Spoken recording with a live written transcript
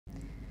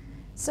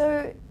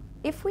So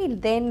if we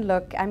then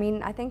look, I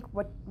mean, I think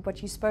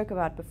what you spoke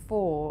about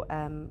before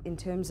in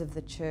terms of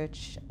the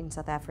church in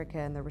South Africa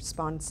and the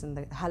response and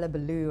the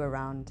hullabaloo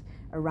around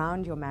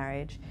your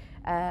marriage,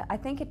 I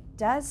think it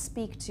does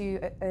speak to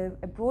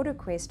a broader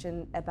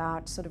question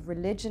about sort of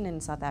religion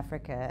in South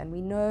Africa. And we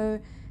know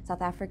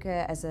South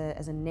Africa as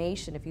a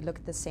nation, if you look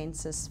at the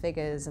census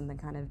figures and the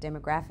kind of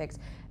demographics,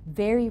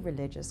 very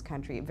religious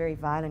country, very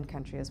violent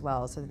country as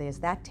well. So there's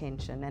that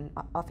tension, and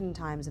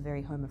oftentimes a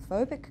very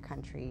homophobic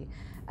country.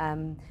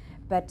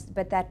 But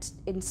that,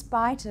 in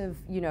spite of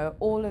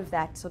all of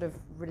that sort of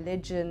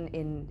religion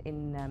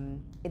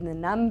in the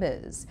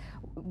numbers,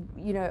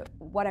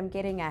 what I'm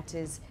getting at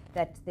is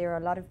that there are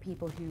a lot of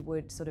people who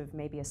would sort of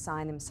maybe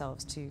assign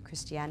themselves to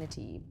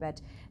Christianity, but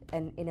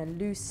in a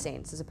loose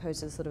sense, as opposed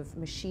to the sort of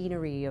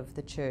machinery of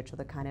the church or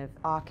the kind of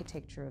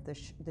architecture of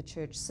the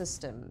church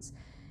systems.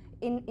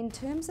 In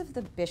terms of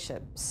the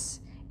bishops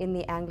in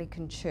the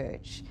Anglican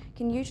Church,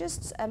 can you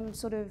just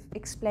sort of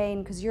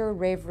explain, because you're a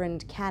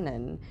reverend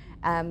canon,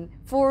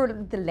 for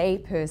the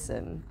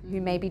layperson who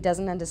maybe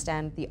doesn't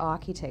understand the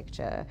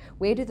architecture,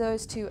 where do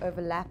those two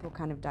overlap or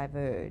kind of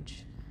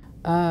diverge?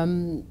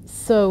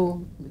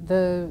 So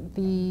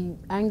the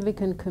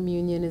Anglican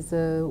Communion is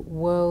a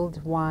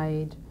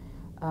worldwide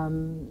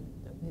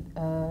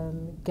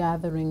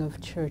gathering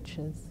of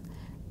churches.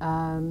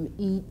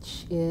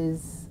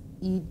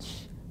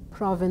 Each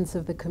province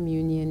of the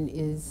Communion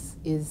is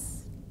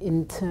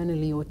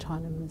internally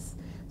autonomous.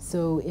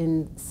 So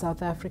in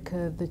South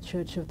Africa, the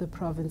Church of the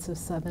Province of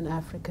Southern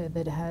Africa,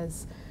 that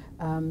has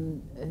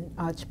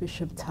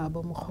Archbishop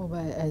Thabo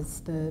Makgoba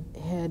as the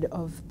head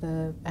of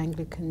the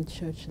Anglican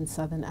Church in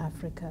Southern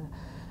Africa,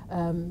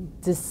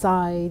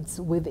 decides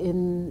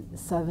within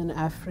Southern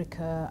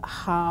Africa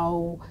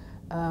how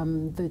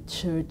the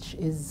church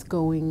is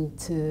going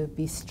to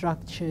be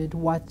structured,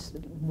 what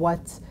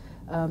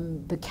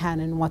the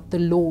canon, what the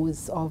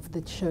laws of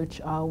the church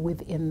are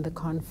within the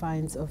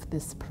confines of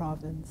this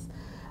province.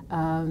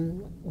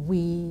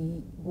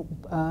 We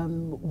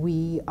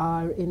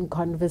are in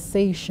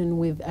conversation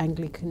with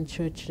Anglican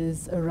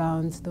churches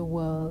around the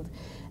world,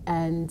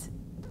 and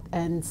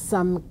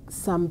some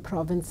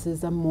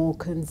provinces are more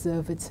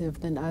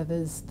conservative than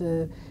others.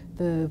 The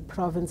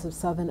province of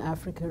Southern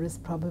Africa is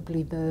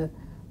probably the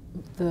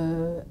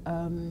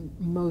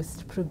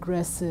most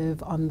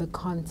progressive on the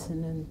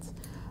continent.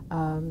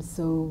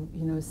 So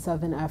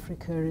Southern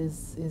Africa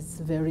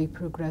is very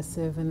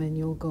progressive, and then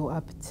you'll go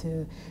up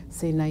to,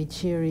 say,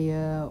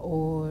 Nigeria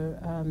or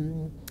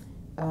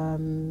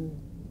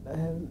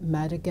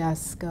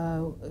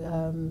Madagascar,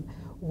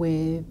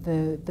 where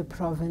the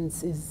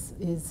province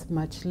is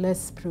much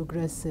less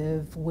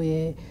progressive,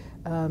 where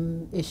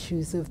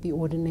issues of the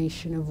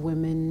ordination of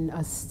women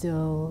are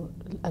still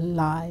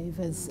alive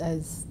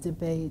as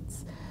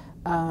debates.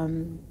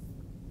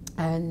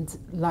 And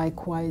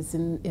likewise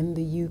in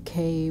the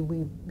UK,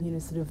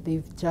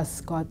 they've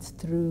just got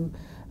through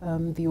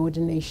the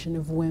ordination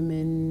of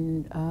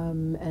women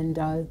and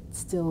are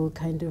still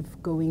kind of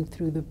going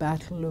through the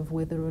battle of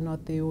whether or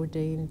not they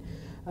ordain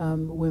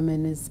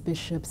women as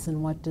bishops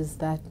and what does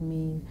that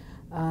mean.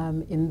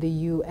 In the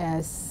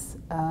US,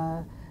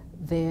 the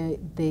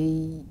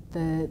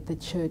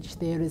church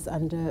there is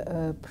under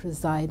a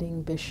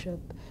presiding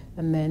bishop,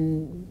 and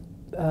then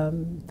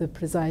the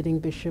presiding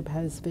bishop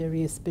has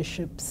various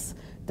bishops,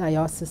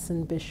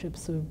 diocesan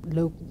bishops, or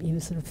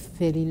sort of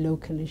fairly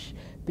localish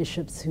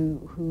bishops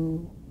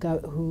who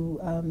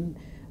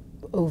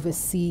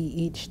oversee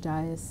each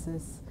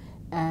diocese,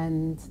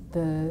 and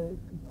the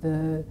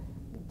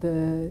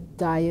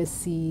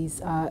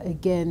dioceses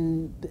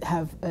again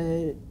have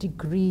a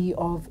degree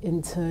of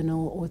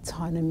internal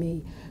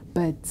autonomy,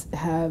 but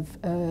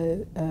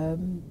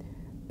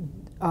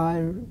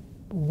are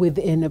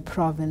within a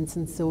province,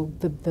 and so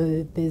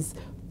there's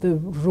the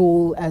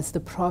rule as the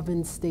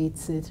province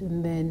states it,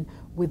 and then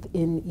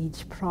within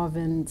each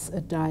province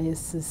a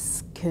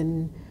diocese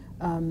can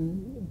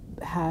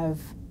have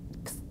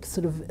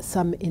sort of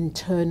some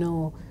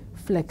internal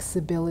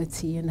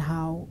flexibility in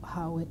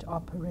how it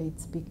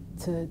operates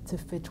to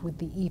fit with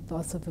the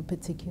ethos of a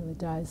particular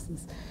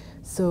diocese.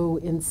 So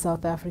in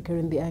South Africa,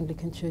 in the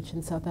Anglican Church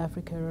in South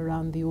Africa,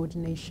 around the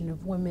ordination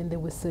of women, there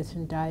were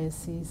certain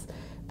dioceses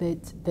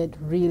that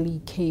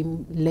really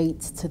came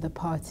late to the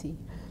party.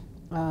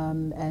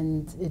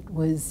 And it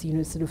was,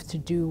 sort of to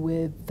do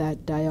with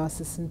that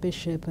diocesan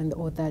bishop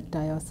or that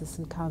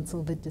diocesan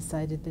council that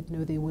decided that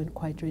no, they weren't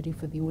quite ready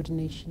for the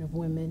ordination of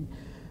women,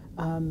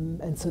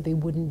 and so they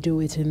wouldn't do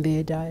it in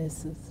their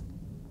diocese.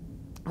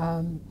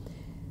 And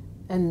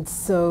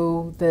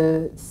so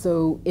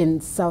in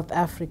South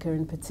Africa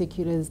in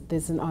particular,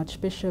 there's an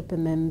archbishop,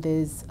 and then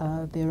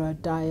there are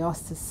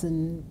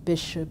diocesan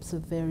bishops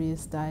of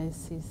various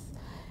dioceses.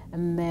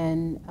 And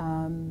then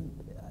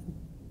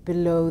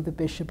below the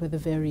bishop are the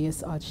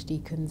various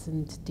archdeacons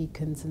and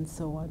deacons and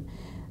so on.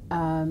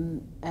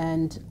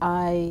 And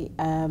I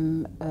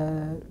am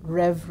a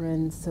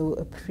reverend, so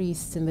a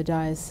priest in the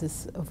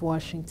Diocese of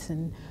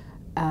Washington,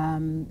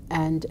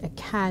 and a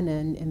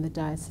canon in the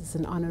diocese,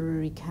 an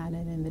honorary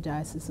canon in the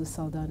Diocese of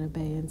Saldanha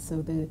Bay. And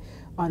so the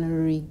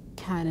honorary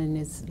canon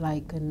is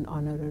like an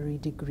honorary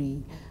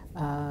degree.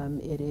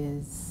 It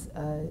is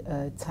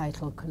a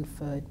title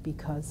conferred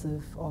because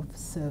of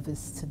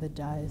service to the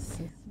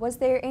diocese. Was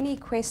there any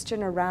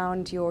question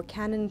around your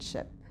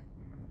canonship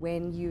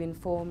when you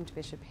informed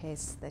Bishop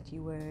Hess that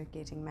you were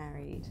getting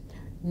married?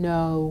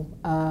 No,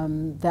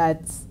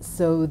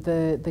 so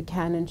the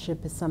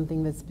canonship is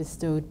something that's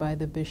bestowed by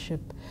the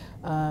bishop,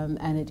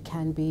 and it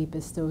can be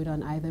bestowed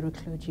on either a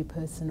clergy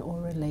person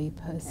or a lay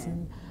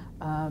person.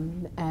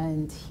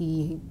 And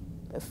he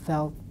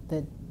felt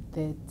that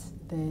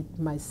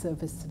my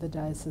service to the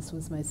diocese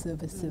was my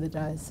service to the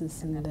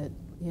diocese, and that,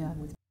 yeah.